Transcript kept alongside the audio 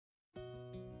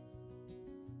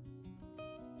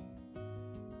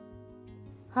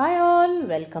Hi all,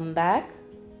 welcome back.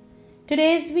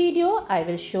 Today's video I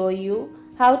will show you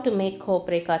how to make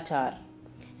khopre ka chaar.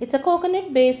 It's a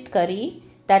coconut based curry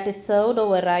that is served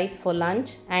over rice for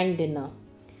lunch and dinner.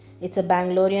 It's a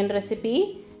Bangalorean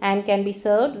recipe and can be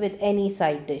served with any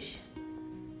side dish.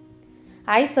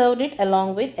 I served it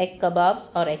along with egg kababs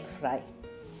or egg fry.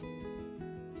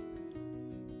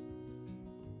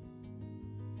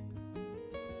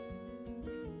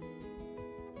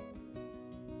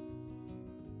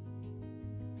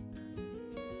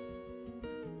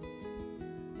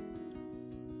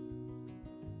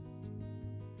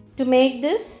 To make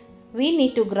this, we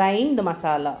need to grind the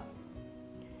masala.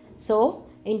 So,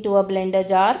 into a blender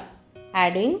jar,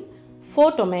 adding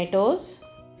 4 tomatoes,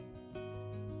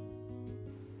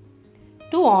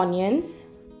 2 onions,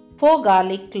 4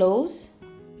 garlic cloves,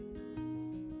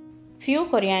 few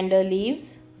coriander leaves,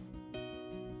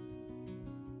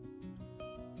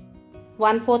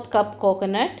 1/4 cup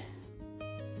coconut,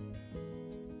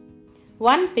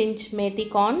 1 pinch methi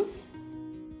corns,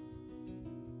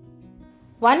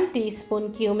 1 teaspoon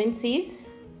cumin seeds,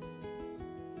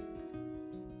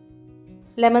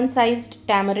 lemon-sized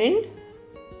tamarind,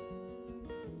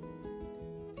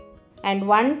 and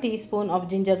 1 teaspoon of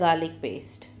ginger garlic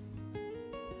paste.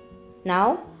 Now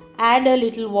add a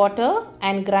little water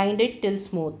and grind it till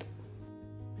smooth.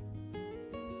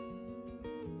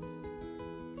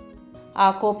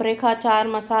 Our khopre ka chaar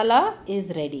masala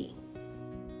is ready.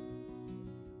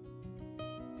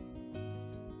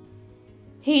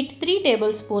 Heat 3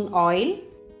 tablespoon oil.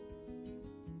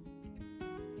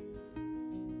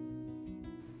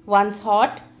 Once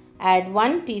hot, add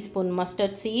 1 teaspoon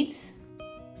mustard seeds,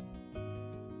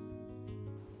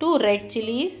 2 red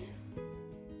chillies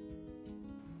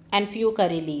and few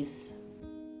curry leaves.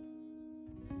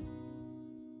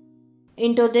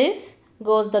 Into this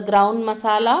goes the ground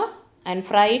masala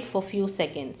and fry it for few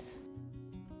seconds.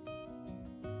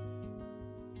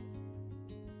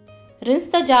 Rinse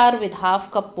the jar with half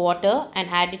cup water and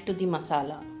add it to the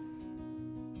masala.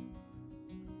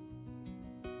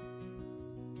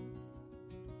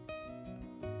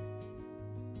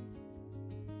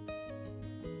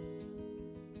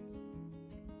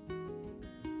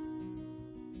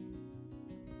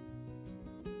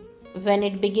 When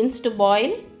it begins to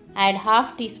boil, add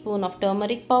half teaspoon of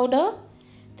turmeric powder,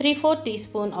 3/4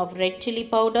 teaspoon of red chilli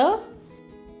powder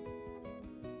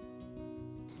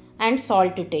and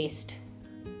salt to taste.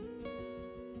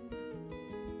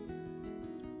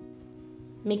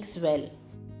 Mix well.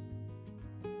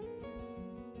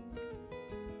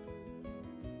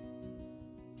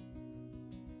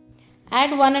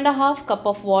 Add 1.5 cup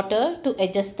of water to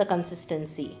adjust the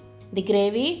consistency. The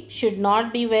gravy should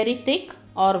not be very thick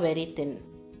or very thin.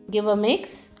 Give a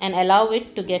mix and allow it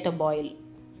to get a boil.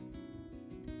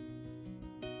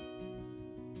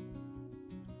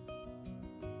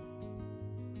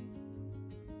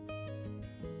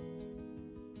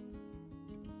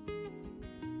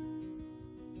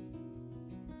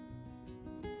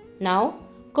 Now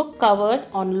cook covered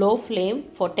on low flame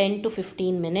for 10 to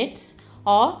 15 minutes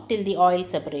or till the oil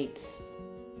separates.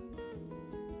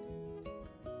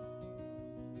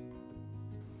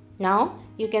 Now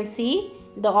you can see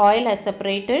the oil has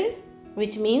separated,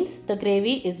 which means the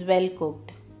gravy is well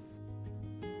cooked.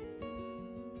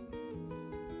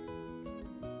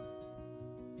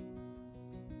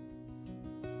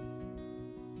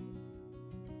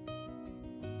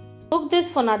 Cook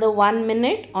this for another 1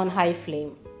 minute on high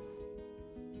flame.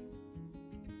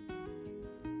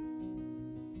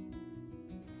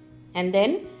 And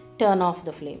then turn off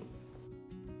the flame.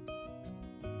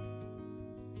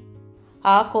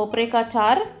 Our khopre ka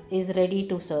chaar is ready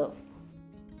to serve.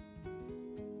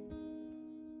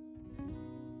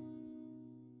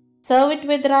 Serve it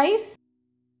with rice.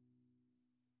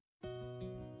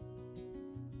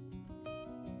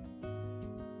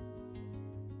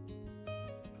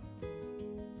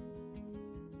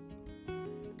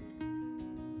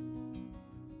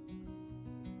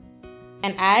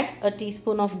 And add a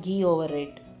teaspoon of ghee over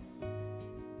it.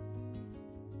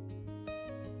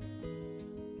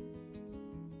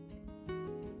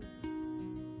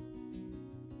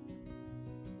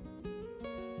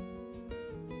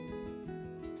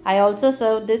 I also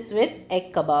serve this with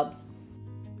egg kababs.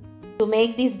 To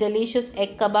make these delicious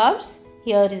egg kababs,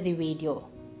 here is the video.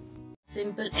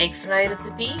 Simple egg fry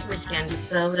recipe which can be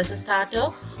served as a starter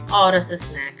or as a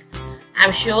snack.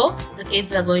 I'm sure the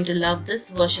kids are going to love this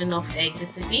version of egg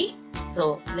recipe.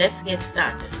 So let's get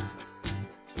started.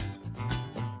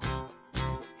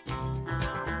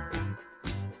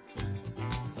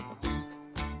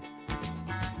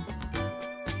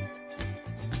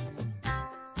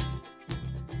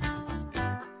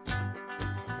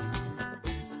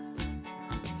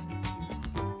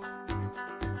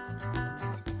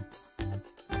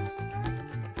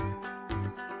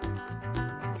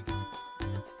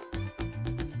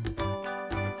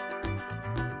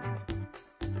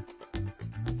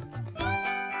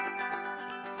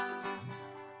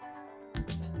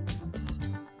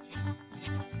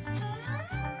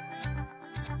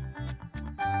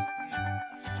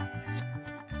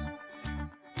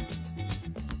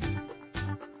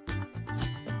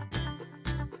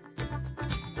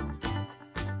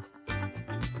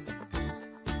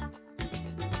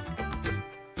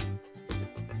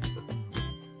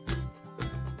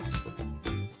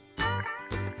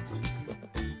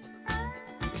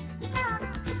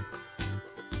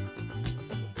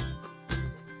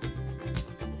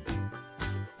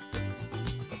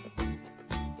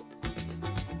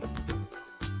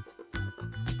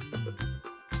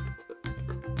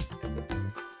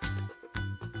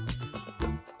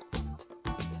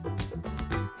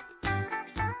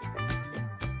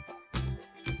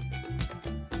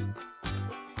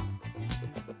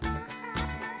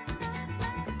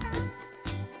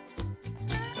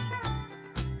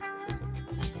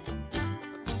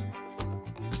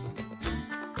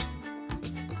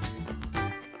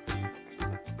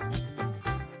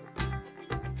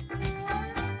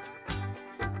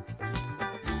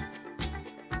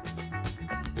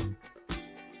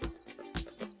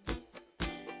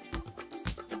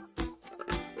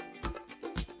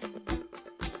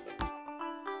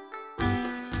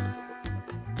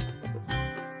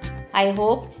 I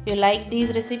hope you like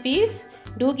these recipes.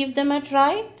 Do give them a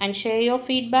try and share your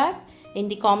feedback in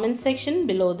the comment section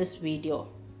below this video.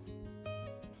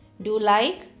 Do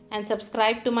like and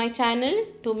subscribe to my channel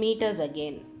to meet us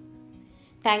again.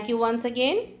 Thank you once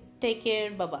again. Take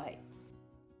care. Bye-bye.